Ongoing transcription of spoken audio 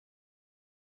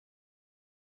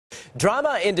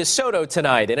Drama in DeSoto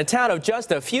tonight. In a town of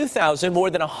just a few thousand, more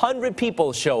than 100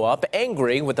 people show up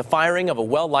angry with the firing of a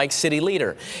well-liked city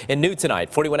leader. In New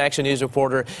tonight, 41 Action News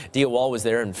reporter Dia Wall was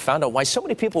there and found out why so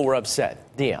many people were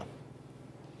upset. Dia.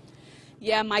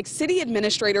 Yeah, Mike, City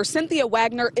Administrator Cynthia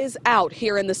Wagner is out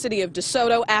here in the city of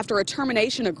DeSoto after a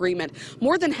termination agreement.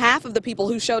 More than half of the people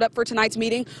who showed up for tonight's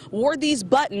meeting wore these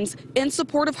buttons in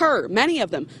support of her, many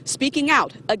of them speaking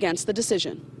out against the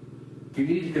decision. You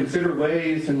need to consider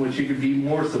ways in which you could be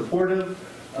more supportive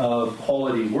of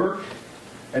quality work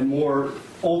and more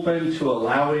open to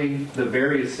allowing the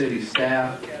various city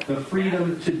staff the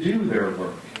freedom to do their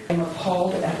work. I'm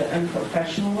appalled at the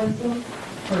unprofessionalism,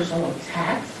 personal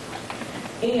attacks,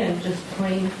 and just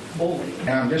plain bullying.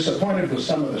 And I'm disappointed with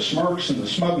some of the smirks and the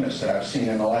smugness that I've seen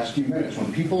in the last few minutes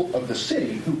when people of the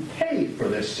city who paid for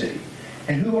this city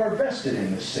and who are vested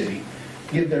in this city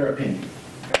give their opinion.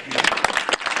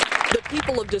 The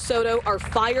people of DeSoto are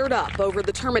fired up over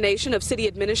the termination of City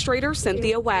Administrator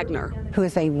Cynthia Wagner, who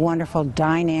is a wonderful,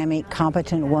 dynamic,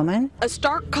 competent woman. A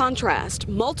stark contrast,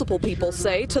 multiple people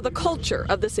say, to the culture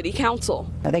of the City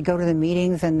Council. They go to the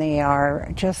meetings and they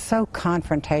are just so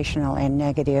confrontational and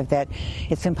negative that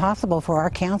it's impossible for our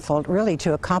council really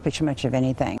to accomplish much of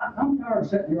anything. I'm tired of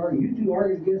sitting here arguing. You two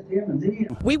argue against him and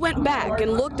them. We went back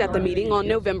and looked at the meeting on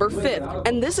November 5th,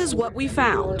 and this is what we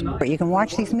found. But you can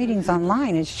watch these meetings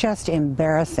online. It's just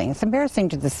embarrassing. It's embarrassing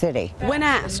to the city. When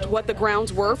asked what the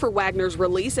grounds were for Wagner's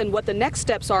release and what the next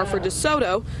steps are for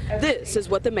DeSoto, this is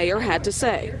what the mayor had to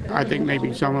say. I think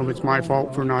maybe some of it's my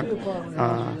fault for not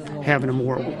having a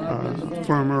more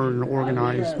firmer and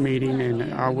organized meeting,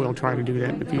 and I will try to do that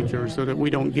in the future so that we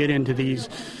don't get into these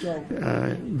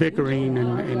bickering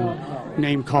and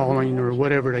name calling or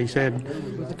whatever they said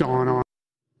going on.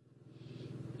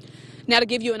 Now, to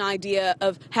give you an idea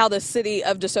of how the city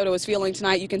of DeSoto is feeling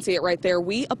tonight, you can see it right there.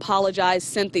 We apologize,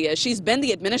 Cynthia. She's been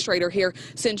the administrator here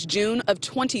since June of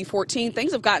 2014.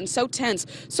 Things have gotten so tense,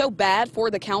 so bad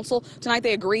for the council. Tonight,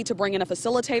 they agreed to bring in a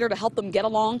facilitator to help them get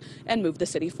along and move the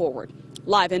city forward.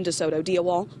 Live in DeSoto, Dia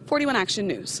Wall, 41 Action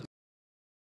News.